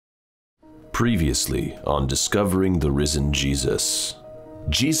Previously on Discovering the Risen Jesus.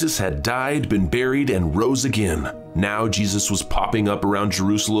 Jesus had died, been buried, and rose again. Now Jesus was popping up around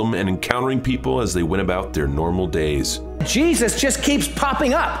Jerusalem and encountering people as they went about their normal days. Jesus just keeps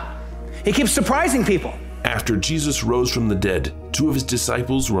popping up. He keeps surprising people. After Jesus rose from the dead, two of his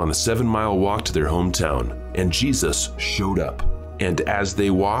disciples were on a 7-mile walk to their hometown, and Jesus showed up. And as they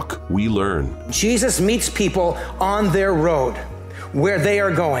walk, we learn. Jesus meets people on their road, where they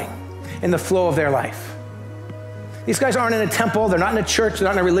are going, in the flow of their life. These guys aren't in a temple, they're not in a church, they're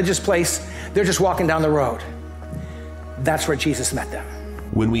not in a religious place, they're just walking down the road. That's where Jesus met them.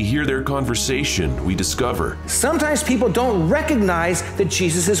 When we hear their conversation, we discover sometimes people don't recognize that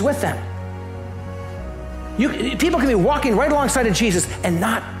Jesus is with them. People can be walking right alongside of Jesus and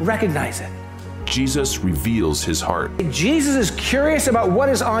not recognize it. Jesus reveals his heart. Jesus is curious about what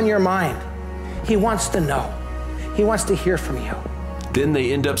is on your mind. He wants to know. He wants to hear from you. Then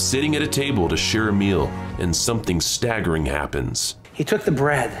they end up sitting at a table to share a meal, and something staggering happens. He took the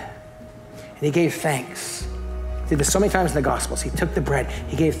bread, and he gave thanks. He did this so many times in the Gospels. He took the bread,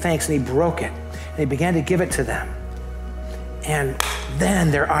 he gave thanks, and he broke it, and he began to give it to them. And then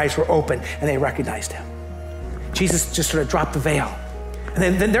their eyes were open, and they recognized him. Jesus just sort of dropped the veil.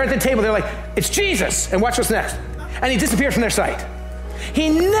 And then they're at the table, they're like, it's Jesus, and watch what's next. And he disappeared from their sight. He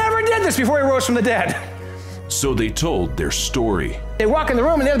never did this before he rose from the dead. So they told their story. They walk in the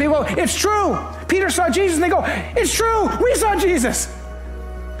room and the other people go, it's true. Peter saw Jesus, and they go, it's true, we saw Jesus.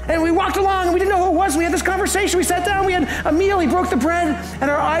 And we walked along and we didn't know who it was. We had this conversation, we sat down, we had a meal, he broke the bread,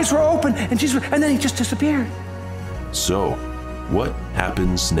 and our eyes were open, and then he just disappeared. So, what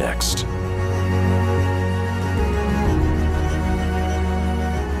happens next?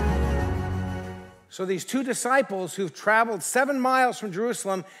 So these two disciples who've traveled 7 miles from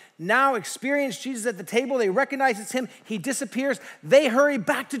Jerusalem now experience Jesus at the table. They recognize it's him. He disappears. They hurry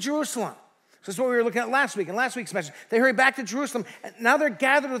back to Jerusalem. So this is what we were looking at last week, in last week's message. They hurry back to Jerusalem, and now they're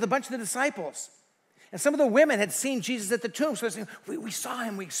gathered with a bunch of the disciples. And some of the women had seen Jesus at the tomb, so they're saying, we saw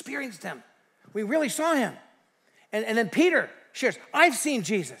him, we experienced him. We really saw him. And then Peter shares, I've seen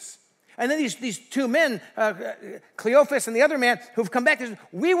Jesus. And then these two men, Cleophas and the other man, who've come back,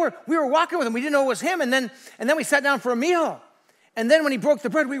 we were walking with him. We didn't know it was him. And then we sat down for a meal. And then when he broke the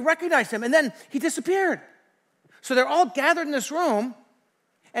bread, we recognized him. And then he disappeared. So they're all gathered in this room.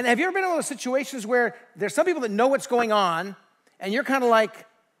 And have you ever been in one of those situations where there's some people that know what's going on, and you're kind of like,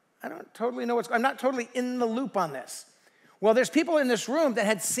 I don't totally know I'm not totally in the loop on this. Well, there's people in this room that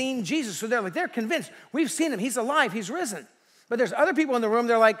had seen Jesus. So they're convinced, we've seen him, he's alive, he's risen. But there's other people in the room,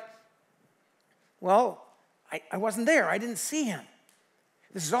 they're like, well, I wasn't there. I didn't see him.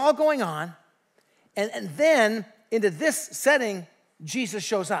 This is all going on. And then into this setting, Jesus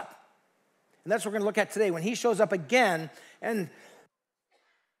shows up. And that's what we're going to look at today. When he shows up again, and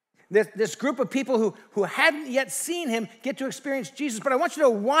this group of people who hadn't yet seen him get to experience Jesus. But I want you to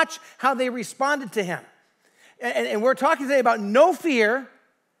watch how they responded to him. And we're talking today about no fear,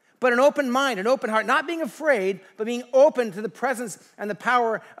 but an open mind, an open heart. Not being afraid, but being open to the presence and the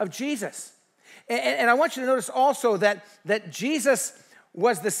power of Jesus. And I want you to notice also that Jesus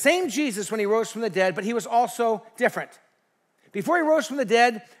was the same Jesus when he rose from the dead, but he was also different. Before he rose from the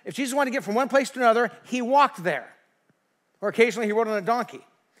dead, if Jesus wanted to get from one place to another, he walked there. Or occasionally he rode on a donkey.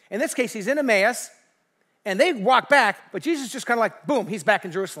 In this case, he's in Emmaus, and they walk back, but Jesus just kind of like, boom, he's back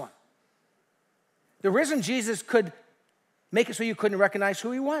in Jerusalem. The risen Jesus could make it so you couldn't recognize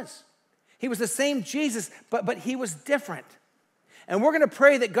who he was. He was the same Jesus, but he was different. And we're going to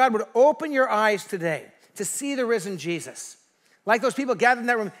pray that God would open your eyes today to see the risen Jesus. Like those people gathered in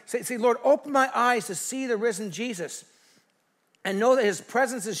that room, say, Lord, open my eyes to see the risen Jesus and know that his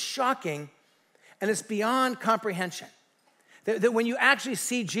presence is shocking and it's beyond comprehension. That when you actually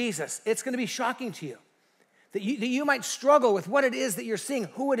see Jesus, it's going to be shocking to you. That you might struggle with what it is that you're seeing,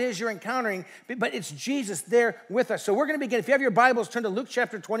 who it is you're encountering, but it's Jesus there with us. So we're going to begin. If you have your Bibles, turn to Luke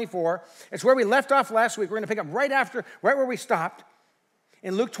chapter 24. It's where we left off last week. We're going to pick up right where we stopped.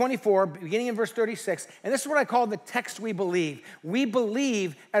 In Luke 24, beginning in verse 36, and this is what I call the text we believe. We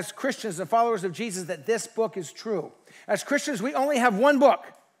believe as Christians and followers of Jesus that this book is true. As Christians, we only have one book.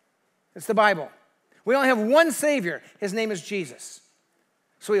 It's the Bible. We only have one Savior. His name is Jesus.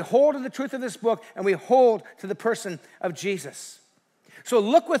 So we hold to the truth of this book, and we hold to the person of Jesus. So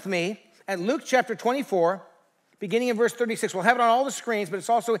look with me at Luke chapter 24, beginning in verse 36. We'll have it on all the screens, but it's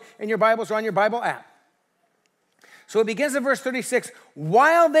also in your Bibles or on your Bible app. So it begins in verse 36,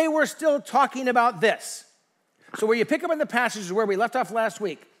 while they were still talking about this. So where you pick up in the passage is where we left off last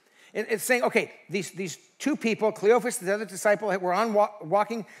week. It's saying, okay, these two people, Cleophas, the other disciple, were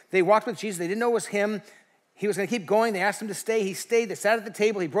walking. They walked with Jesus. They didn't know it was him. He was going to keep going. They asked him to stay. He stayed. They sat at the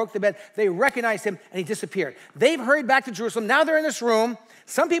table. He broke the bread. They recognized him, and he disappeared. They've hurried back to Jerusalem. Now they're in this room.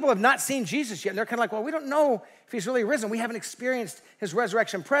 Some people have not seen Jesus yet, and they're kind of like, well, we don't know if he's really risen. We haven't experienced his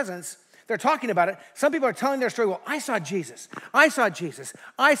resurrection presence. They're talking about it. Some people are telling their story. Well, I saw Jesus. I saw Jesus.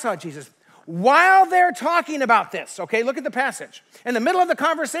 I saw Jesus. While they're talking about this, okay, look at the passage. In the middle of the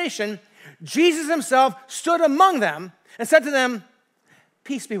conversation, Jesus himself stood among them and said to them,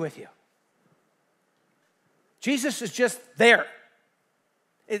 peace be with you. Jesus is just there.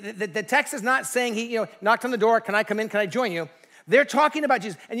 The text is not saying he knocked on the door, can I come in, can I join you? They're talking about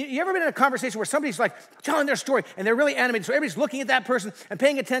Jesus. And you ever been in a conversation where somebody's like telling their story and they're really animated, so everybody's looking at that person and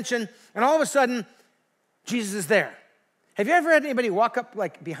paying attention, and all of a sudden, Jesus is there. Have you ever had anybody walk up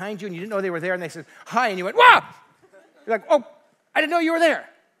like behind you and you didn't know they were there and they said, hi, and you went, wow! You're like, oh, I didn't know you were there.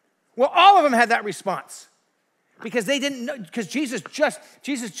 Well, all of them had that response because they didn't know, because Jesus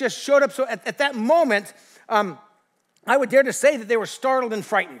just showed up. So at that moment, I would dare to say that they were startled and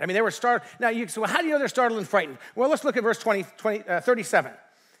frightened. I mean, they were startled. Now, you say, well, how do you know they're startled and frightened? Well, let's look at verse 37.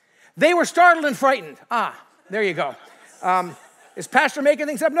 They were startled and frightened. There you go. Is pastor making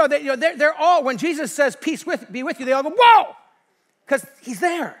things up? No, they're all, when Jesus says, peace be with you, they all go, whoa, because he's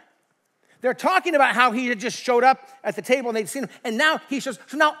there. They're talking about how he had just showed up at the table and they'd seen him, and now he shows,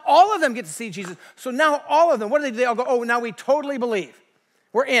 so now all of them get to see Jesus. So now all of them, what do? They all go, oh, now we totally believe.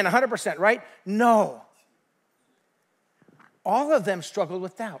 We're in 100%, right? No. All of them struggled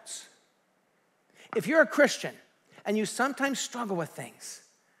with doubts. If you're a Christian and you sometimes struggle with things,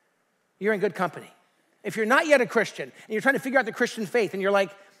 you're in good company. If you're not yet a Christian and you're trying to figure out the Christian faith and you're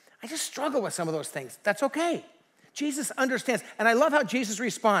like, I just struggle with some of those things, that's okay. Jesus understands. And I love how Jesus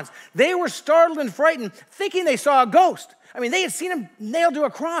responds. They were startled and frightened, thinking they saw a ghost. I mean, they had seen him nailed to a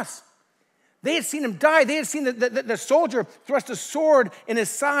cross. They had seen him die. They had seen the soldier thrust a sword in his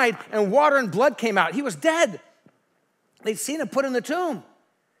side and water and blood came out. He was dead. They'd seen him put in the tomb.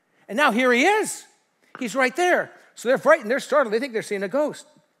 And now here he is. He's right there. So they're frightened. They're startled. They think they're seeing a ghost.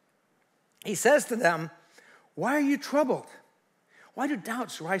 He says to them, why are you troubled? Why do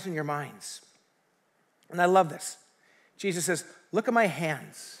doubts rise in your minds? And I love this. Jesus says, look at my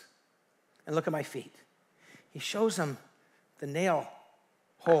hands and look at my feet. He shows them the nail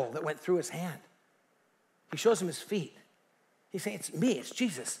hole that went through his hand. He shows them his feet. He's saying, it's me, it's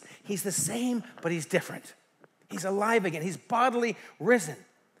Jesus. He's the same, but he's different. He's alive again. He's bodily risen.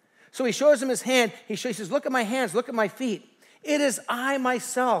 So he shows him his hand. He says, look at my hands, look at my feet. It is I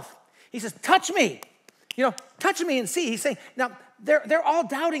myself. He says, touch me. Touch me and see. He's saying, now, they're all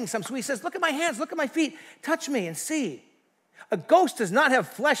doubting some. So he says, look at my hands, look at my feet. Touch me and see. A ghost does not have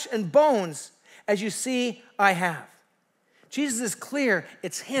flesh and bones as you see I have. Jesus is clear.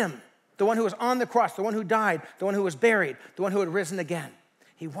 It's him, the one who was on the cross, the one who died, the one who was buried, the one who had risen again.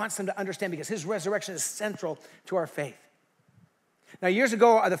 He wants them to understand because his resurrection is central to our faith. Now, years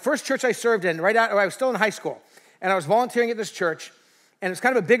ago, the first church I served in, I was still in high school, and I was volunteering at this church, and it was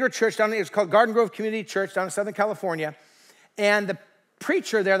kind of a bigger church down there. It was called Garden Grove Community Church down in Southern California, and the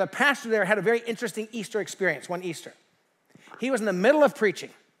preacher there, the pastor there, had a very interesting Easter experience one Easter. He was in the middle of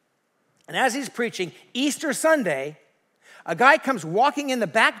preaching, and as he's preaching, Easter Sunday, a guy comes walking in the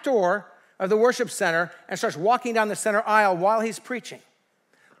back door of the worship center and starts walking down the center aisle while he's preaching.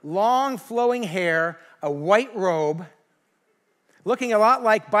 Long flowing hair, a white robe, looking a lot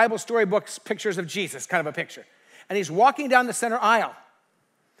like Bible storybooks pictures of Jesus, kind of a picture. And he's walking down the center aisle.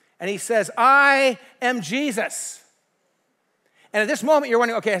 And he says, I am Jesus. And at this moment, you're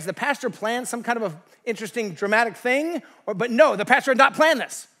wondering, okay, has the pastor planned some kind of an interesting, dramatic thing? But no, the pastor had not planned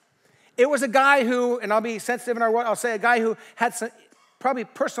this. It was a guy who, and I'll be sensitive in our word, I'll say a guy who had some probably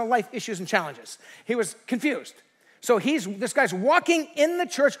personal life issues and challenges. He was confused. So this guy's walking in the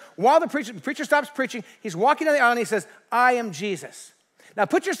church while the preacher stops preaching. He's walking down the aisle and he says, I am Jesus. Now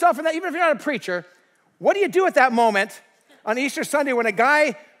put yourself in that, even if you're not a preacher, what do you do at that moment on Easter Sunday when a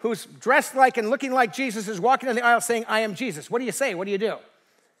guy who's dressed like and looking like Jesus is walking down the aisle saying, I am Jesus? What do you say? What do you do?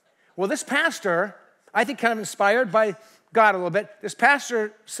 Well, this pastor, I think kind of inspired by God a little bit, this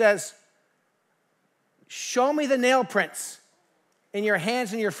pastor says, show me the nail prints in your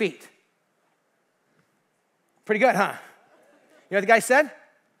hands and your feet. Pretty good, huh? You know what the guy said?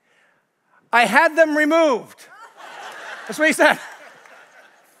 I had them removed. That's what he said.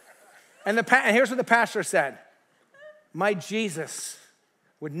 And here's what the pastor said. My Jesus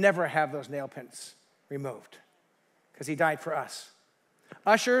would never have those nail prints removed because he died for us.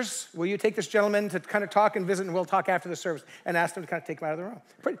 Ushers, will you take this gentleman to kind of talk and visit, and we'll talk after the service, and ask them to kind of take him out of the room.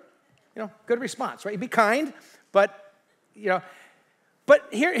 Pretty, good response, right? Be kind, but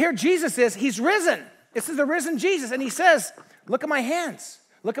here Jesus is, he's risen. This is the risen Jesus, and he says, look at my hands,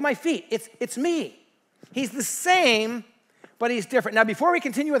 look at my feet. It's me. He's the same, but he's different. Now, before we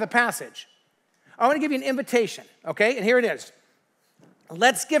continue with the passage, I want to give you an invitation, okay? And here it is.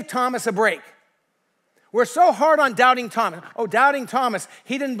 Let's give Thomas a break. We're so hard on doubting Thomas. Oh, doubting Thomas,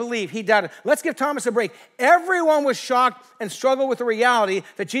 he didn't believe, he doubted. Let's give Thomas a break. Everyone was shocked and struggled with the reality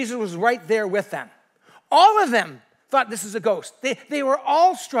that Jesus was right there with them. All of them thought this is a ghost. They were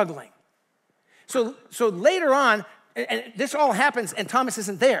all struggling. So later on, and this all happens and Thomas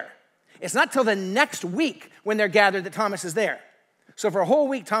isn't there. It's not till the next week when they're gathered that Thomas is there. So for a whole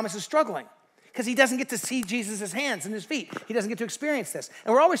week, Thomas is struggling because he doesn't get to see Jesus' hands and his feet. He doesn't get to experience this.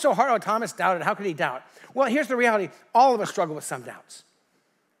 And we're always so hard on Thomas doubted. How could he doubt? Well, here's the reality. All of us struggle with some doubts.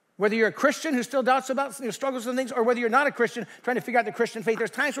 Whether you're a Christian who still doubts about, struggles with things, or whether you're not a Christian trying to figure out the Christian faith,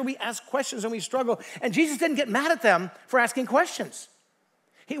 there's times where we ask questions and we struggle. And Jesus didn't get mad at them for asking questions.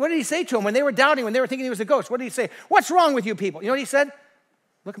 What did he say to them when they were doubting, when they were thinking he was a ghost? What did he say? What's wrong with you people? You know what he said?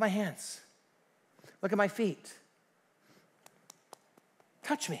 Look at my hands. Look at my feet.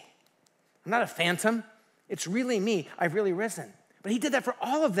 Touch me. I'm not a phantom. It's really me. I've really risen. But he did that for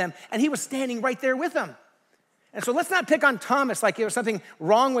all of them, and he was standing right there with them. And so let's not pick on Thomas like there was something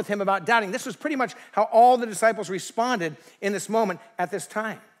wrong with him about doubting. This was pretty much how all the disciples responded in this moment at this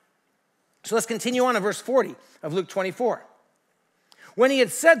time. So let's continue on in verse 40 of Luke 24. When he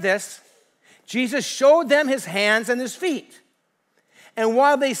had said this, Jesus showed them his hands and his feet. And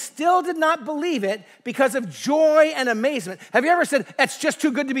while they still did not believe it because of joy and amazement, have you ever said, that's just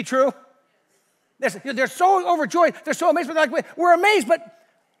too good to be true? They're so overjoyed, they're so amazed, but like, we're amazed, but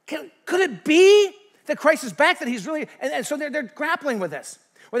could it be that Christ is back, that he's really, and so they're grappling with this.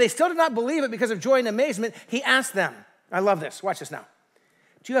 When they still did not believe it because of joy and amazement, he asked them, I love this, watch this now.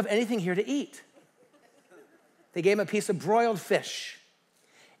 Do you have anything here to eat? They gave him a piece of broiled fish,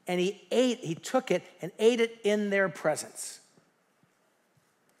 and he took it and ate it in their presence.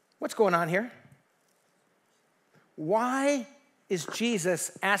 What's going on here? Why is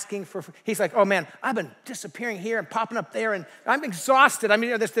Jesus asking for, he's like, oh man, I've been disappearing here and popping up there and I'm exhausted. I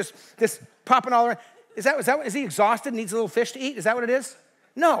mean, this popping all around. Is he exhausted and needs a little fish to eat? Is that what it is?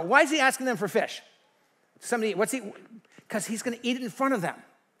 No, why is he asking them for fish? Somebody, because he's gonna eat it in front of them.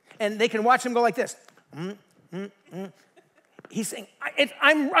 And they can watch him go like this. He's saying,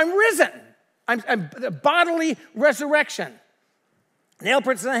 I'm risen. I'm the bodily resurrection. Nail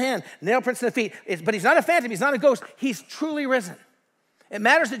prints in the hand, nail prints in the feet. But he's not a phantom, he's not a ghost. He's truly risen. It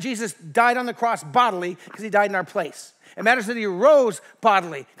matters that Jesus died on the cross bodily because he died in our place. It matters that he rose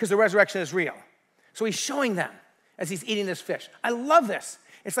bodily because the resurrection is real. So he's showing them as he's eating this fish. I love this.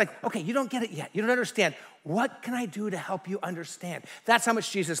 It's like, okay, you don't get it yet. You don't understand. What can I do to help you understand? That's how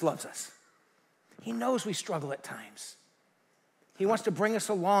much Jesus loves us. He knows we struggle at times. He wants to bring us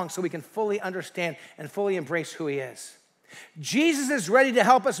along so we can fully understand and fully embrace who he is. Jesus is ready to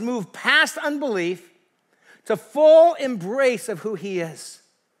help us move past unbelief to full embrace of who he is.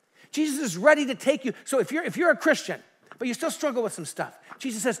 Jesus is ready to take you. So if you're a Christian, but you still struggle with some stuff,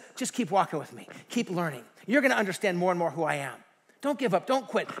 Jesus says, just keep walking with me. Keep learning. You're going to understand more and more who I am. Don't give up. Don't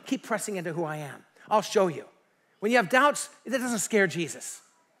quit. Keep pressing into who I am. I'll show you. When you have doubts, that doesn't scare Jesus.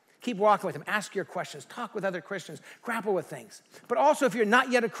 Keep walking with him. Ask your questions. Talk with other Christians. Grapple with things. But also, if you're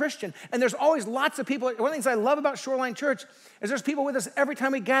not yet a Christian, and there's always lots of people, one of the things I love about Shoreline Church is there's people with us every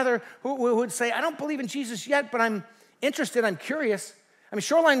time we gather who would say, I don't believe in Jesus yet, but I'm interested, I'm curious. I mean,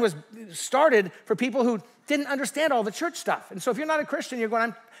 Shoreline was started for people who didn't understand all the church stuff. And so if you're not a Christian, you're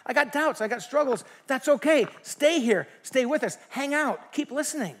going, I got doubts, I got struggles. That's okay. Stay here. Stay with us. Hang out. Keep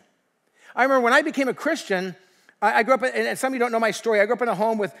listening. I remember when I became a Christian, I grew up, and some of you don't know my story, I grew up in a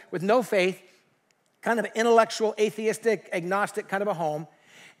home with no faith, kind of an intellectual, atheistic, agnostic kind of a home.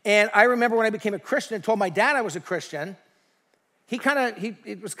 And I remember when I became a Christian and told my dad I was a Christian,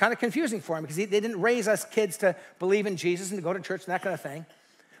 it was kind of confusing for him because they didn't raise us kids to believe in Jesus and to go to church and that kind of thing.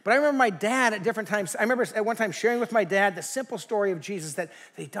 But I remember my dad at different times, I remember at one time sharing with my dad the simple story of Jesus, that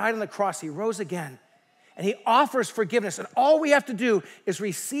he died on the cross, he rose again, and he offers forgiveness. And all we have to do is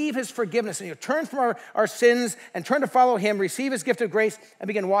receive his forgiveness and turn from our sins and turn to follow him, receive his gift of grace, and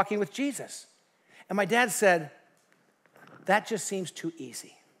begin walking with Jesus. And my dad said, that just seems too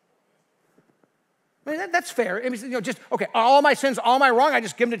easy. I mean, that's fair. I mean, just, okay, all my sins, all my wrong, I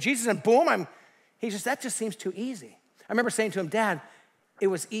just give them to Jesus and boom, that just seems too easy. I remember saying to him, Dad,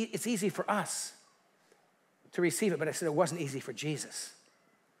 it's easy for us to receive it, but I said it wasn't easy for Jesus.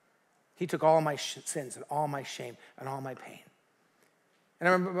 He took all my sins and all my shame and all my pain. And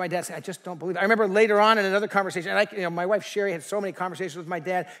I remember my dad saying, I just don't believe it. I remember later on in another conversation, and my wife Sherry had so many conversations with my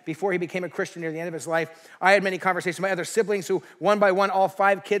dad before he became a Christian near the end of his life. I had many conversations with my other siblings who, one by one, all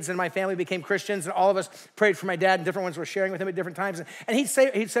 5 kids in my family became Christians, and all of us prayed for my dad, and different ones were sharing with him at different times. And he'd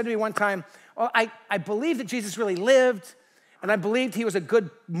said to me one time, oh, I believe that Jesus really lived, and I believed he was a good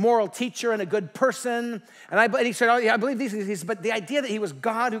moral teacher and a good person. And he said, oh, yeah, I believe these things. He said, but the idea that he was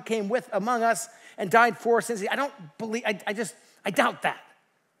God who came among us and died for our sins, I don't believe, I doubt that.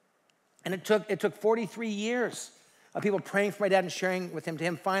 And it took 43 years of people praying for my dad and sharing with him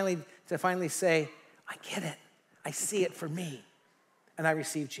to finally say, I get it. I see it for me. And I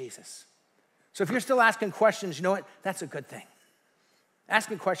received Jesus. So if you're still asking questions, you know what? That's a good thing.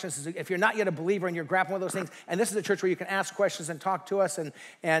 Asking questions is, if you're not yet a believer and you're grappling with those things, and this is a church where you can ask questions and talk to us, and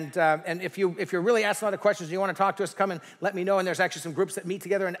if you're really asking a lot of questions and you want to talk to us, come and let me know, and there's actually some groups that meet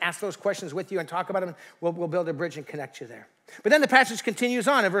together and ask those questions with you and talk about them. We'll build a bridge and connect you there. But then the passage continues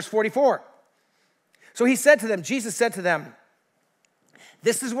on in verse 44. So Jesus said to them,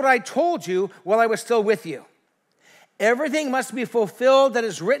 this is what I told you while I was still with you. Everything must be fulfilled that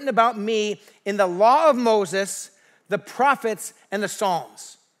is written about me in the law of Moses, the prophets, and the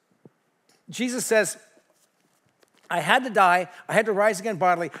Psalms. Jesus says, I had to die, I had to rise again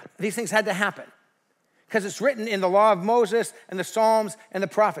bodily. These things had to happen because it's written in the law of Moses and the Psalms and the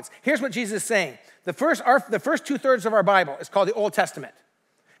prophets. Here's what Jesus is saying. The first 2/3 of our Bible is called the Old Testament.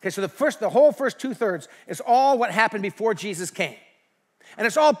 Okay, so the whole first 2/3 is all what happened before Jesus came. And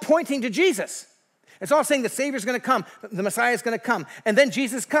it's all pointing to Jesus. It's all saying the Savior's going to come, the Messiah is going to come, and then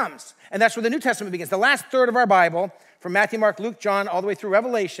Jesus comes. And that's where the New Testament begins. The last third of our Bible, from Matthew, Mark, Luke, John, all the way through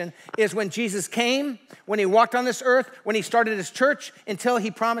Revelation, is when Jesus came, when he walked on this earth, when he started his church, until he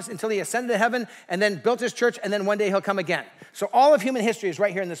ascended to heaven, and then built his church, and then one day he'll come again. So all of human history is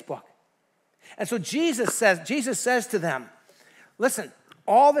right here in this book. And so Jesus says to them, listen,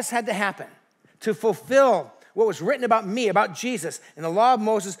 all this had to happen to fulfill what was written about me, about Jesus, in the law of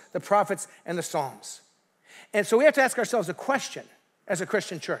Moses, the prophets, and the Psalms. And so we have to ask ourselves a question as a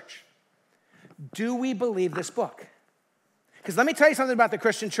Christian church. Do we believe this book? Because let me tell you something about the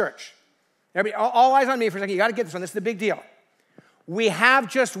Christian church. Everybody, all eyes on me for a second. You got to get this one. This is the big deal. We have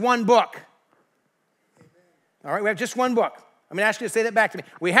just one book. All right, we have just one book. I'm going to ask you to say that back to me.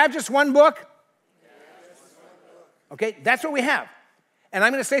 We have just one book. Okay, that's what we have. And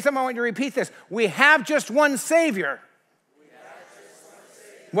I'm going to say something, I want you to repeat this. We have just one Savior.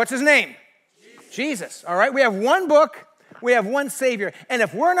 What's his name? Jesus. All right, we have one book, we have one Savior. And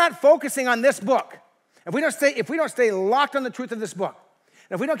if we're not focusing on this book, if we don't stay locked on the truth of this book,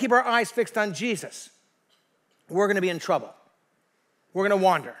 and if we don't keep our eyes fixed on Jesus, we're going to be in trouble. We're going to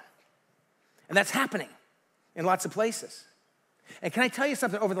wander. And that's happening in lots of places. And can I tell you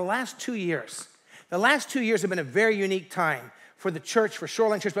something? Over the last 2 years have been a very unique time for the church, for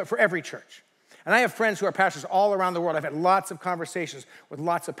Shoreline Church, but for every church. And I have friends who are pastors all around the world. I've had lots of conversations with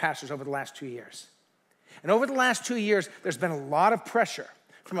lots of pastors over the last 2 years. And over the last 2 years, there's been a lot of pressure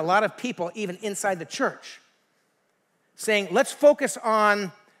from a lot of people, even inside the church, saying, let's focus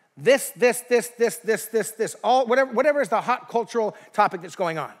on this, all whatever is the hot cultural topic that's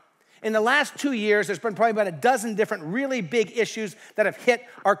going on. In the last 2 years, there's been probably about a dozen different really big issues that have hit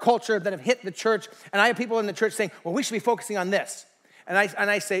our culture, that have hit the church. And I have people in the church saying, well, we should be focusing on this. And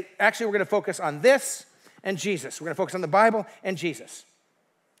I say, actually, we're going to focus on this and Jesus. We're going to focus on the Bible and Jesus.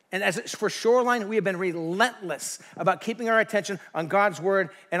 And for Shoreline, we have been relentless about keeping our attention on God's word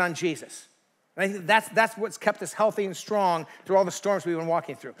and on Jesus. And I think that's what's kept us healthy and strong through all the storms we've been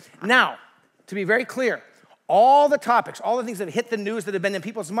walking through. Now, to be very clear, all the topics, all the things that have hit the news that have been in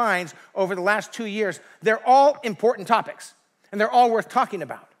people's minds over the last 2 years, they're all important topics, and they're all worth talking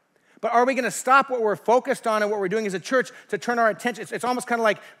about. But are we going to stop what we're focused on and what we're doing as a church to turn our attention? It's almost kind of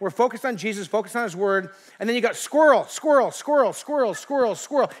like we're focused on Jesus, focused on his word, and then you got squirrel. You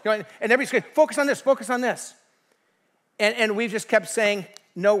know, and everybody's going, focus on this. And we've just kept saying,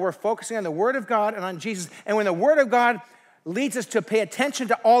 no, we're focusing on the word of God and on Jesus. And when the word of God leads us to pay attention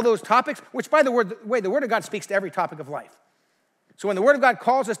to all those topics, which, by the way, the word of God speaks to every topic of life. So when the word of God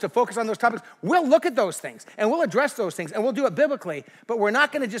calls us to focus on those topics, we'll look at those things, and we'll address those things, and we'll do it biblically, but we're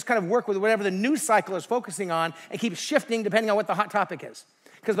not going to just kind of work with whatever the news cycle is focusing on and keep shifting depending on what the hot topic is.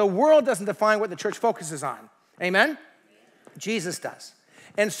 Because the world doesn't define what the church focuses on. Amen? Jesus does.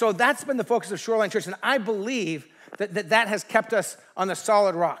 And so that's been the focus of Shoreline Church, and I believe that has kept us on the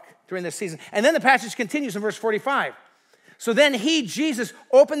solid rock during this season. And then the passage continues in verse 45. So then he, Jesus,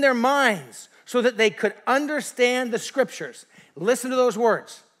 opened their minds so that they could understand the scriptures. Listen to those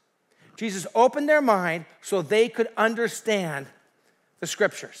words. Jesus opened their mind so they could understand the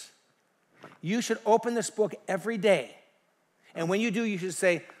scriptures. You should open this book every day And when you do, you should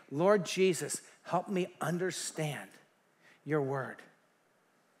say, Lord Jesus, help me understand your word.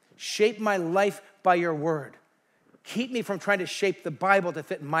 Shape my life by your word. Keep me from trying to shape the Bible to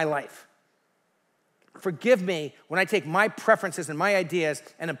fit my life. Forgive me when I take my preferences and my ideas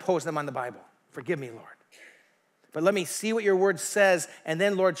and impose them on the Bible. Forgive me, Lord. But let me see what your word says, and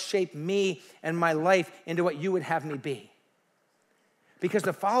then, Lord, shape me and my life into what you would have me be. Because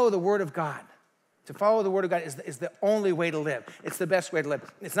to follow the word of God, is the only way to live. It's the best way to live.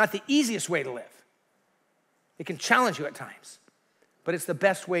 It's not the easiest way to live. It can challenge you at times, but it's the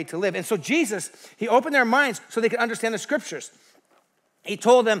best way to live. And so Jesus, he opened their minds so they could understand the scriptures. He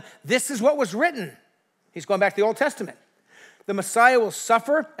told them, this is what was written. He's going back to the Old Testament. The Messiah will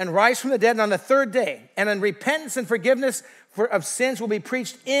suffer and rise from the dead, and on the third day, and in repentance and forgiveness of sins will be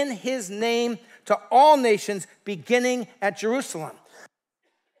preached in his name to all nations, beginning at Jerusalem.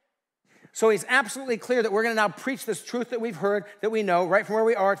 So he's absolutely clear that we're going to now preach this truth that we've heard, that we know, right from where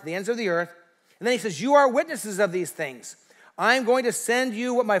we are to the ends of the earth. And then he says, you are witnesses of these things. I'm going to send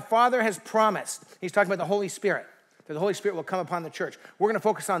you what my Father has promised. He's talking about the Holy Spirit, that the Holy Spirit will come upon the church. We're going to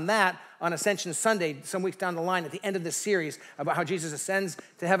focus on that on Ascension Sunday, some weeks down the line at the end of this series about how Jesus ascends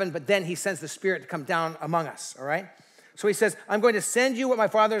to heaven, but then he sends the Spirit to come down among us, all right? So he says, I'm going to send you what my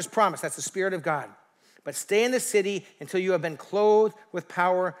Father has promised. That's the Spirit of God. But stay in the city until you have been clothed with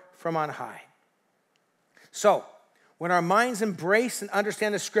power from on high. So, when our minds embrace and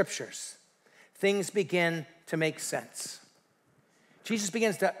understand the scriptures, things begin to make sense. Jesus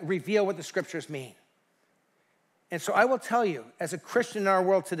begins to reveal what the scriptures mean. And so I will tell you, as a Christian in our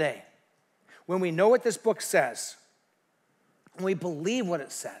world today, when we know what this book says, and we believe what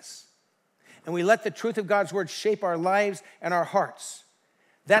it says, and we let the truth of God's word shape our lives and our hearts,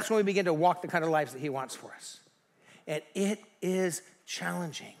 that's when we begin to walk the kind of lives that he wants for us. And it is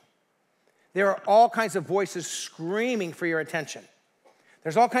challenging. There are all kinds of voices screaming for your attention.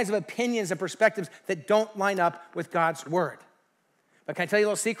 There's all kinds of opinions and perspectives that don't line up with God's word. But can I tell you a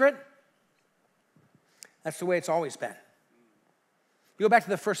little secret? That's the way it's always been. You go back to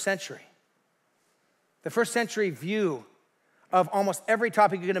the first century. The first century view of almost every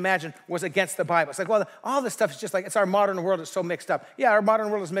topic you can imagine was against the Bible. It's like, well, all this stuff is just like, it's our modern world is so mixed up. Yeah, our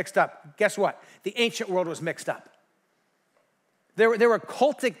modern world is mixed up. Guess what? The ancient world was mixed up. There were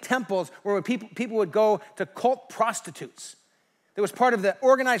cultic temples where people would go to cult prostitutes. That was part of the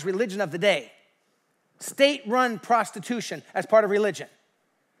organized religion of the day. State-run prostitution as part of religion.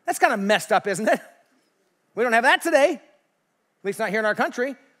 That's kind of messed up, isn't it? We don't have that today. At least not here in our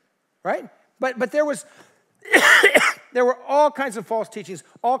country, right? But there was, there were all kinds of false teachings,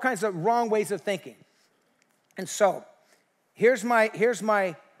 all kinds of wrong ways of thinking. And so, here's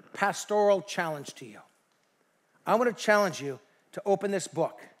my pastoral challenge to you. I want to challenge you to open this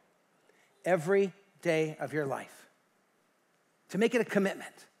book every day of your life, to make it a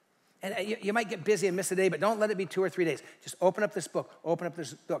commitment. And you might get busy and miss a day, but don't let it be 2 or 3 days. Just open up this book, open up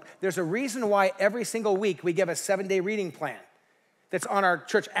this book. There's a reason why every single week we give a 7-day reading plan that's on our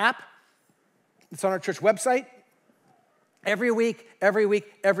church app, it's on our church website. Every week.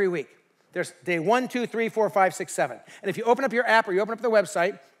 There's day 1, 2, 3, 4, 5, 6, 7. And if you open up your app or you open up the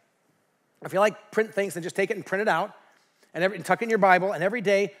website, if you like print things, then just take it and print it out and tuck it in your Bible, and every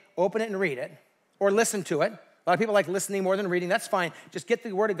day open it and read it or listen to it. A lot of people like listening more than reading. That's fine. Just get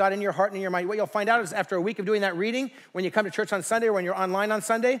the word of God in your heart and in your mind. What you'll find out is after a week of doing that reading, when you come to church on Sunday or when you're online on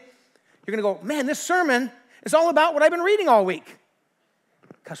Sunday, you're going to go, man, this sermon is all about what I've been reading all week.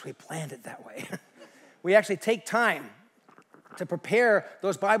 Because we planned it that way. We actually take time to prepare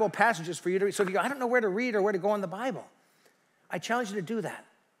those Bible passages for you to read. So if you go, I don't know where to read or where to go in the Bible, I challenge you to do that.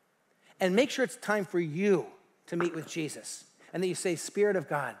 And make sure it's time for you to meet with Jesus. And that you say, Spirit of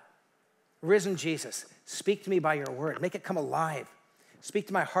God, risen Jesus, speak to me by your word. Make it come alive. Speak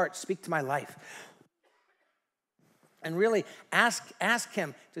to my heart. Speak to my life. And really ask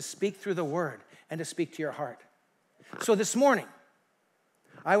him to speak through the word and to speak to your heart. So this morning,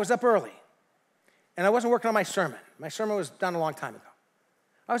 I was up early, and I wasn't working on my sermon. My sermon was done a long time ago.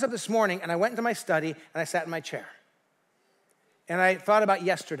 I was up this morning, and I went into my study, and I sat in my chair. And I thought about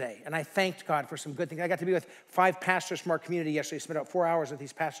yesterday, and I thanked God for some good things. I got to be with 5 pastors from our community yesterday. Spent about 4 hours with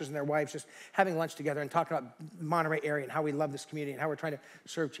these pastors and their wives just having lunch together and talking about Monterey area and how we love this community and how we're trying to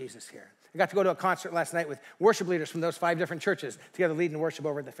serve Jesus here. I got to go to a concert last night with worship leaders from those 5 different churches together leading worship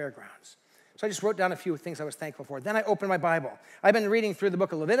over at the fairgrounds. So I just wrote down a few things I was thankful for. Then I opened my Bible. I've been reading through the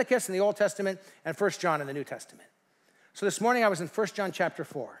book of Leviticus in the Old Testament and 1 John in the New Testament. So this morning I was in 1 John chapter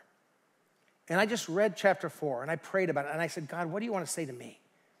 4. And I just read chapter 4, and I prayed about it, and I said, God, what do you want to say to me?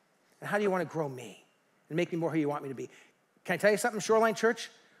 And how do you want to grow me and make me more who you want me to be? Can I tell you something, Shoreline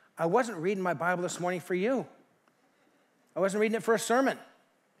Church? I wasn't reading my Bible this morning for you. I wasn't reading it for a sermon.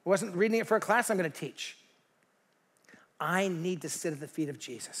 I wasn't reading it for a class I'm going to teach. I need to sit at the feet of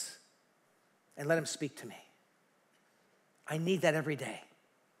Jesus and let him speak to me. I need that every day,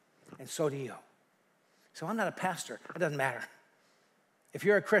 and so do you. So I'm not a pastor. It doesn't matter. If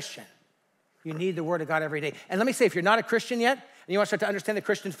you're a Christian, you need the Word of God every day. And let me say, if you're not a Christian yet, and you want to start to understand the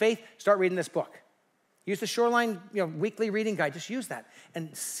Christian faith, start reading this book. Use the Shoreline weekly reading guide. Just use that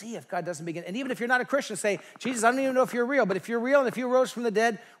and see if God doesn't begin. And even if you're not a Christian, say, Jesus, I don't even know if you're real, but if you're real and if you rose from the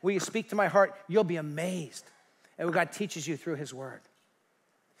dead, will you speak to my heart? You'll be amazed at what God teaches you through his Word.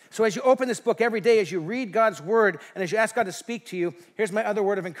 So as you open this book every day, as you read God's Word, and as you ask God to speak to you, here's my other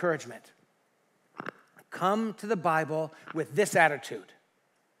word of encouragement. Come to the Bible with this attitude.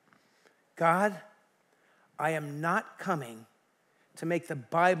 God, I am not coming to make the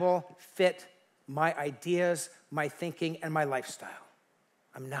Bible fit my ideas, my thinking, and my lifestyle.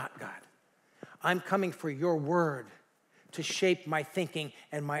 I'm not, God. I'm coming for your Word to shape my thinking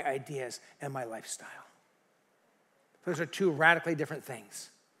and my ideas and my lifestyle. Those are two radically different things.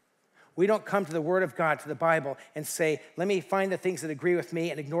 We don't come to the Word of God, to the Bible, and say, let me find the things that agree with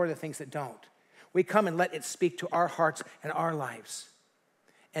me and ignore the things that don't. We come and let it speak to our hearts and our lives.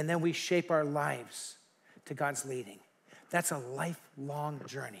 And then we shape our lives to God's leading. That's a lifelong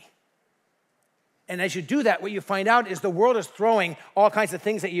journey. And as you do that, what you find out is the world is throwing all kinds of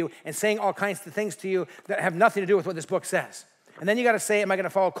things at you and saying all kinds of things to you that have nothing to do with what this book says. And then you got to say, am I going to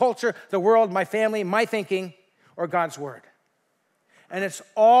follow culture, the world, my family, my thinking, or God's Word? And it's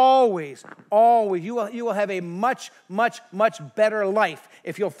always, you will have a much, much, much better life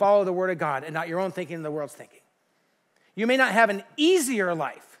if you'll follow the Word of God and not your own thinking and the world's thinking. You may not have an easier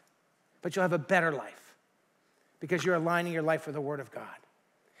life, but you'll have a better life because you're aligning your life with the Word of God.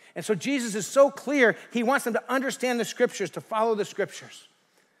 And so Jesus is so clear, he wants them to understand the Scriptures, to follow the Scriptures.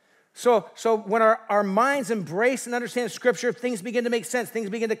 So when our minds embrace and understand Scripture, things begin to make sense, things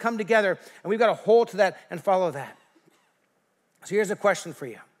begin to come together, and we've got to hold to that and follow that. So here's a question for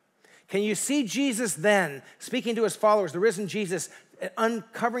you. Can you see Jesus then, speaking to his followers, the risen Jesus,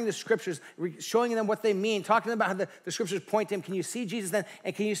 uncovering the Scriptures, showing them what they mean, talking about how the Scriptures point to him? Can you see Jesus then?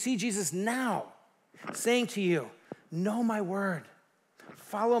 And can you see Jesus now saying to you, know my word,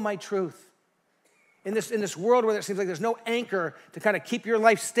 follow my truth? In this world where it seems like there's no anchor to kind of keep your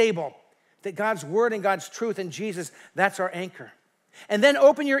life stable, that God's word and God's truth and Jesus, that's our anchor. And then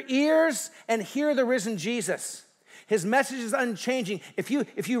open your ears and hear the risen Jesus. His message is unchanging. If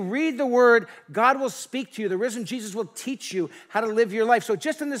you read the word, God will speak to you. The risen Jesus will teach you how to live your life. So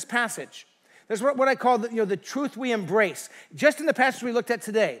just in this passage, there's what I call the truth we embrace. Just in the passage we looked at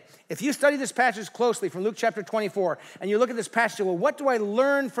today, if you study this passage closely from Luke chapter 24, and you look at this passage, well, what do I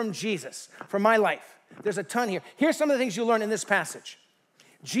learn from Jesus, from my life? There's a ton here. Here's some of the things you learn in this passage.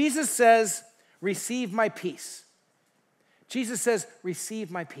 Jesus says, receive my peace. Jesus says,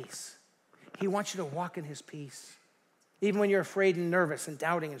 receive my peace. He wants you to walk in his peace. Even when you're afraid and nervous and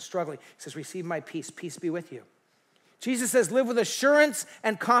doubting and struggling, he says, receive my peace. Peace be with you. Jesus says, live with assurance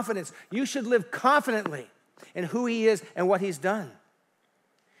and confidence. You should live confidently in who he is and what he's done.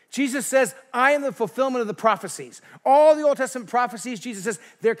 Jesus says, I am the fulfillment of the prophecies. All the Old Testament prophecies, Jesus says,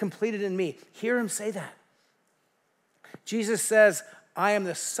 they're completed in me. Hear him say that. Jesus says, I am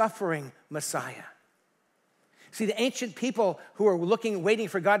the suffering Messiah. See, the ancient people who were waiting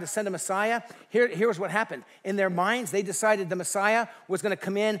for God to send a Messiah, here's what happened. In their minds, they decided the Messiah was going to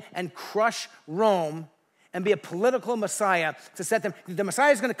come in and crush Rome and be a political Messiah to set them. The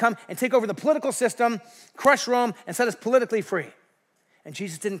Messiah is going to come and take over the political system, crush Rome, and set us politically free. And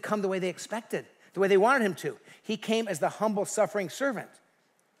Jesus didn't come the way they expected, the way they wanted him to. He came as the humble, suffering servant.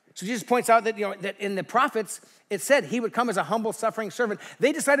 So Jesus points out that, that in the prophets, it said he would come as a humble, suffering servant.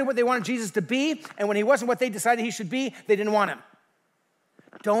 They decided what they wanted Jesus to be, and when he wasn't what they decided he should be, they didn't want him.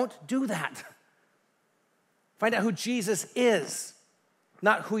 Don't do that. Find out who Jesus is,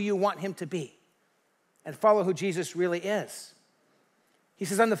 not who you want him to be, and follow who Jesus really is. He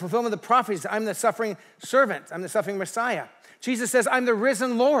says, I'm the fulfillment of the prophecies. I'm the suffering servant. I'm the suffering Messiah. Jesus says, I'm the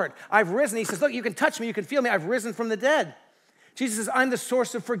risen Lord. I've risen. He says, look, you can touch me. You can feel me. I've risen from the dead. Jesus says, I'm the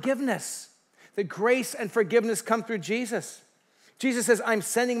source of forgiveness. The grace and forgiveness come through Jesus. Jesus says, I'm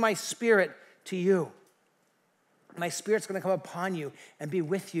sending my Spirit to you. My Spirit's going to come upon you and be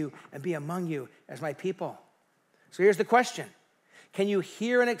with you and be among you as my people. So here's the question. Can you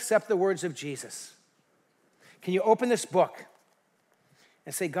hear and accept the words of Jesus? Can you open this book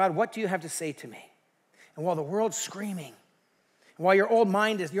and say, God, what do you have to say to me? And while the world's screaming, and while your own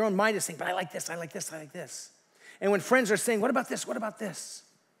mind is saying, but I like this, I like this, I like this. And when friends are saying, what about this, what about this?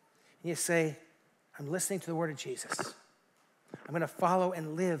 And you say, I'm listening to the word of Jesus. I'm going to follow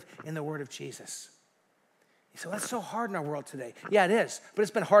and live in the word of Jesus. You say, well, that's so hard in our world today. Yeah, it is, but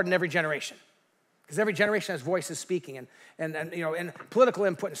it's been hard in every generation. Because every generation has voices speaking and political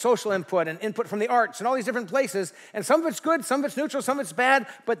input and social input and input from the arts and all these different places. And some of it's good, some of it's neutral, some of it's bad,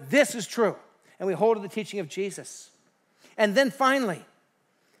 but this is true. And we hold to the teaching of Jesus. And then finally,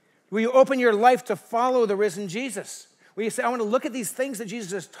 will you open your life to follow the risen Jesus? Will you say, I want to look at these things that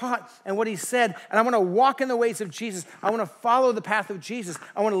Jesus has taught and what he said, and I want to walk in the ways of Jesus. I want to follow the path of Jesus.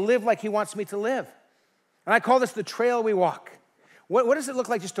 I want to live like he wants me to live. And I call this the trail we walk. What does it look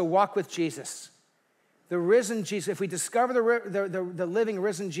like just to walk with Jesus? The risen Jesus. If we discover the living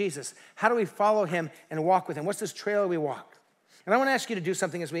risen Jesus, how do we follow him and walk with him? What's this trail we walk? And I want to ask you to do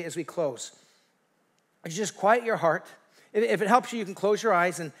something as we close. Just quiet your heart. If it helps you, you can close your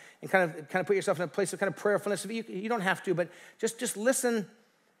eyes and kind of put yourself in a place of kind of prayerfulness. You don't have to, but just listen.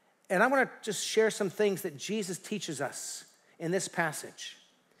 And I want to just share some things that Jesus teaches us in this passage.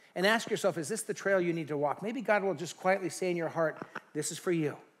 And ask yourself, is this the trail you need to walk? Maybe God will just quietly say in your heart, this is for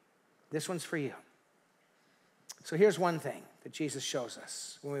you. This one's for you. So here's one thing that Jesus shows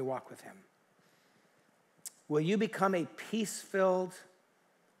us when we walk with him. Will you become a peace-filled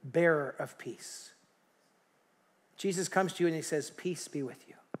bearer of peace? Jesus comes to you and he says, peace be with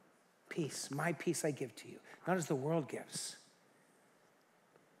you. Peace, my peace I give to you, not as the world gives.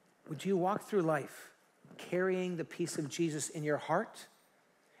 Would you walk through life carrying the peace of Jesus in your heart?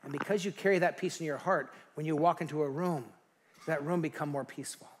 And because you carry that peace in your heart, when you walk into a room, that room become more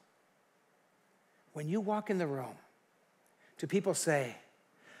peaceful. When you walk in the room, do people say,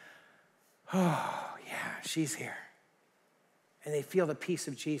 oh, yeah, she's here. And they feel the peace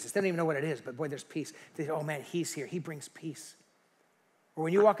of Jesus. They don't even know what it is, but boy, there's peace. They say, oh man, he's here. He brings peace. Or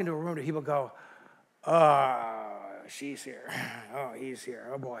when you walk into a room, do people go, oh, she's here. Oh, he's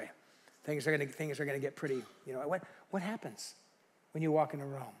here. Oh boy. Things are gonna get pretty, what happens when you walk in a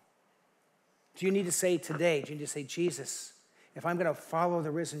room? Do you need to say today, do you need to say, Jesus, if I'm going to follow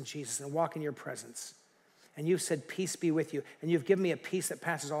the risen Jesus and walk in your presence, and you've said, peace be with you, and you've given me a peace that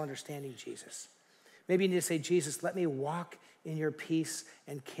passes all understanding, Jesus. Maybe you need to say, Jesus, let me walk in your peace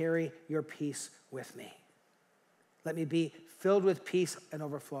and carry your peace with me. Let me be filled with peace and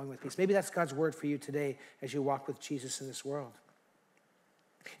overflowing with peace. Maybe that's God's word for you today as you walk with Jesus in this world.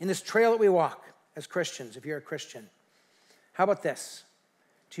 In this trail that we walk as Christians, if you're a Christian, how about this?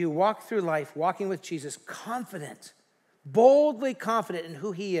 Do you walk through life walking with Jesus confident, boldly confident in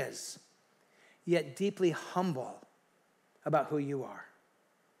who he is, yet deeply humble about who you are?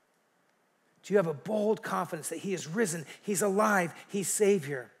 Do you have a bold confidence that he is risen, he's alive, he's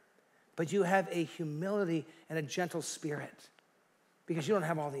Savior, but you have a humility and a gentle spirit because you don't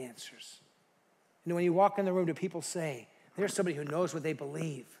have all the answers? And when you walk in the room, do people say, there's somebody who knows what they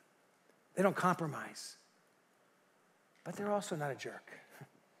believe. They don't compromise. But they're also not a jerk.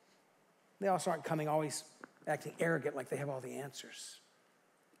 They also aren't coming always acting arrogant like they have all the answers.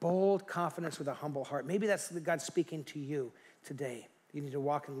 Bold confidence with a humble heart. Maybe that's God speaking to you today. You need to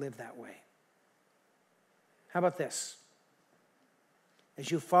walk and live that way. How about this? As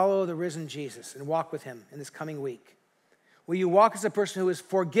you follow the risen Jesus and walk with him in this coming week, will you walk as a person who is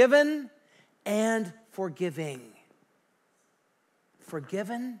forgiven and forgiving?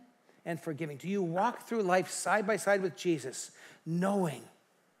 Forgiven and forgiving. Do you walk through life side by side with Jesus, knowing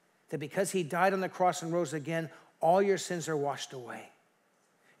that because he died on the cross and rose again, all your sins are washed away?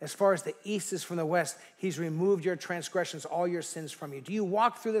 As far as the east is from the west, he's removed your transgressions, all your sins from you. Do you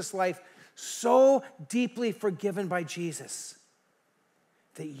walk through this life so deeply forgiven by Jesus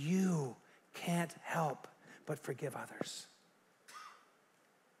that you can't help but forgive others?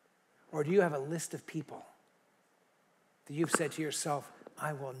 Or do you have a list of people that you've said to yourself,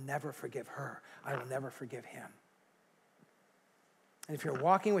 I will never forgive her, I will never forgive him? And if you're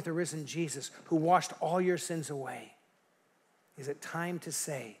walking with the risen Jesus who washed all your sins away, is it time to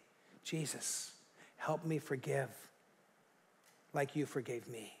say, Jesus, help me forgive like you forgave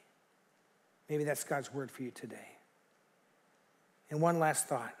me? Maybe that's God's word for you today. And one last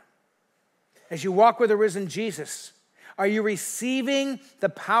thought. As you walk with the risen Jesus, are you receiving the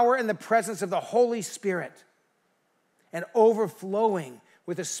power and the presence of the Holy Spirit and overflowing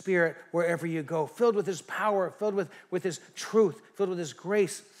with the Spirit wherever you go, filled with his power, filled with his truth, filled with his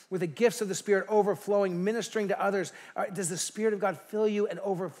grace, with the gifts of the Spirit overflowing, ministering to others? Does the Spirit of God fill you and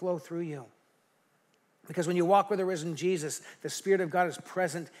overflow through you? Because when you walk with the risen Jesus, the Spirit of God is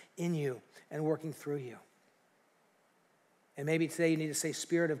present in you and working through you. And maybe today you need to say,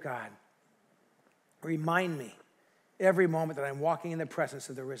 Spirit of God, remind me every moment that I'm walking in the presence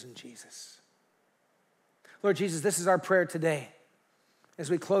of the risen Jesus. Lord Jesus, this is our prayer today as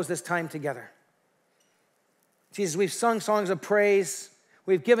we close this time together. Jesus, we've sung songs of praise.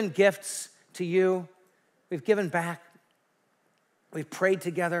 We've given gifts to you. We've given back. We've prayed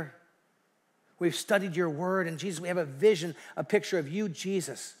together. We've studied your word. And Jesus, we have a vision, a picture of you,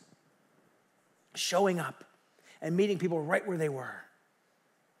 Jesus, showing up and meeting people right where they were.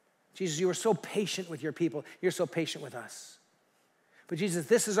 Jesus, you were so patient with your people. You're so patient with us. But Jesus,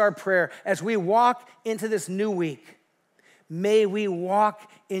 this is our prayer. As we walk into this new week, may we walk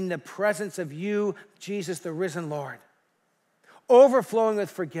in the presence of you, Jesus, the risen Lord, overflowing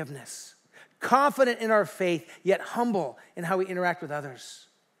with forgiveness, confident in our faith, yet humble in how we interact with others,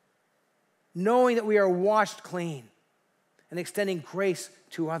 knowing that we are washed clean and extending grace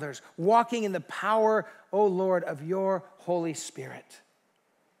to others, walking in the power, O Lord, of your Holy Spirit.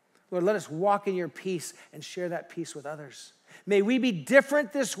 Lord, let us walk in your peace and share that peace with others. May we be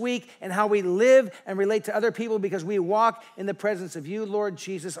different this week in how we live and relate to other people because we walk in the presence of you, Lord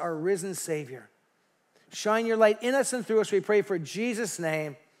Jesus, our risen Savior. Shine your light in us and through us, we pray for Jesus'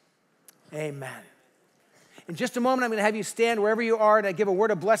 name. Amen. In just a moment, I'm going to have you stand wherever you are to give a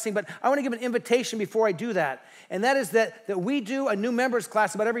word of blessing, but I want to give an invitation before I do that, and that is that we do a new members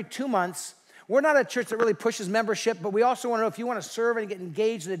class about every 2 months. We're not a church that really pushes membership, but we also want to know if you want to serve and get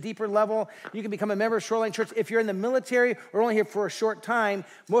engaged at a deeper level, you can become a member of Shoreline Church. If you're in the military or only here for a short time,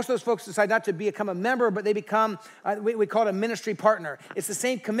 most of those folks decide not to become a member, but they become, we call it a ministry partner. It's the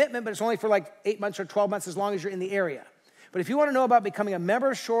same commitment, but it's only for like 8 months or 12 months as long as you're in the area. But if you want to know about becoming a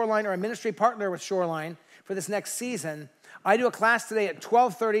member of Shoreline or a ministry partner with Shoreline for this next season, I do a class today at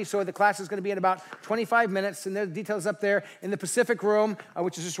 12:30, so the class is going to be in about 25 minutes, and the details up there in the Pacific Room,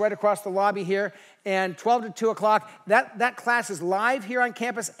 which is just right across the lobby here, and 12 to 2 o'clock. That class is live here on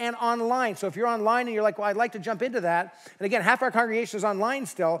campus and online, so if you're online and you're like, well, I'd like to jump into that, and again, half our congregation is online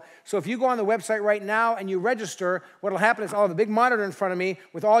still, so if you go on the website right now and you register, what will happen is I'll have a big monitor in front of me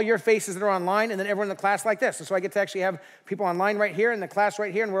with all your faces that are online, and then everyone in the class like this, and so I get to actually have people online right here and the class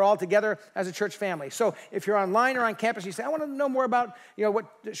right here, and we're all together as a church family. So if you're online or on campus, you say, I want to know more about what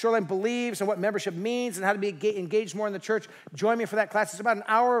Shoreline believes and what membership means and how to be engaged more in the church, join me for that class. It's about an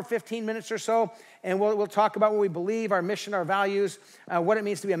hour or 15 minutes or so, and we'll talk about what we believe, our mission, our values, what it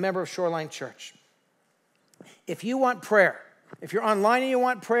means to be a member of Shoreline Church. If you want prayer, if you're online and you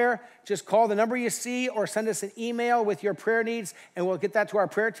want prayer, just call the number you see or send us an email with your prayer needs, and we'll get that to our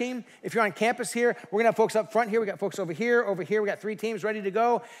prayer team. If you're on campus here, we're going to have folks up front here. We got folks over here. We got 3 teams ready to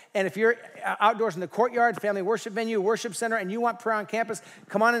go. And if you're outdoors in the courtyard, family worship venue, worship center, and you want prayer on campus,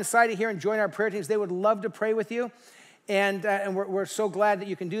 come on inside of here and join our prayer teams. They would love to pray with you. And we're so glad that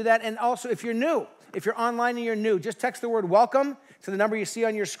you can do that. And also, if you're new, if you're online and you're new, just text the word welcome to the number you see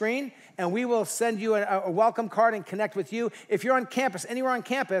on your screen, and we will send you a welcome card and connect with you. If you're on campus, anywhere on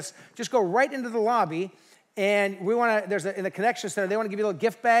campus, just go right into the lobby, and we want to, in the Connection Center, they want to give you a little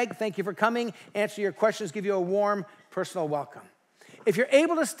gift bag. Thank you for coming, answer your questions, give you a warm, personal welcome. If you're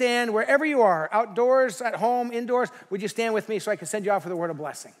able to stand wherever you are, outdoors, at home, indoors, would you stand with me so I can send you off with a word of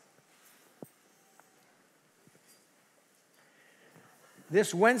blessing?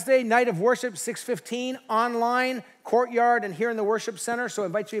 This Wednesday, night of worship, 6:15, online, courtyard, and here in the worship center, so I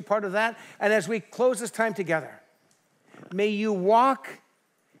invite you to be a part of that. And as we close this time together, may you walk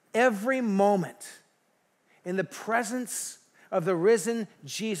every moment in the presence of the risen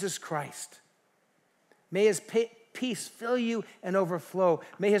Jesus Christ. May his peace fill you and overflow.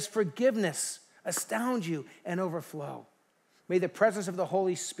 May his forgiveness astound you and overflow. May the presence of the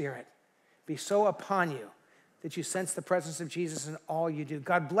Holy Spirit be so upon you that you sense the presence of Jesus in all you do.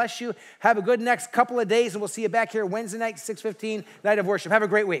 God bless you. Have a good next couple of days, and we'll see you back here Wednesday night, 6:15, night of worship. Have a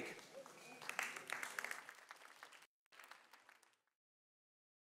great week.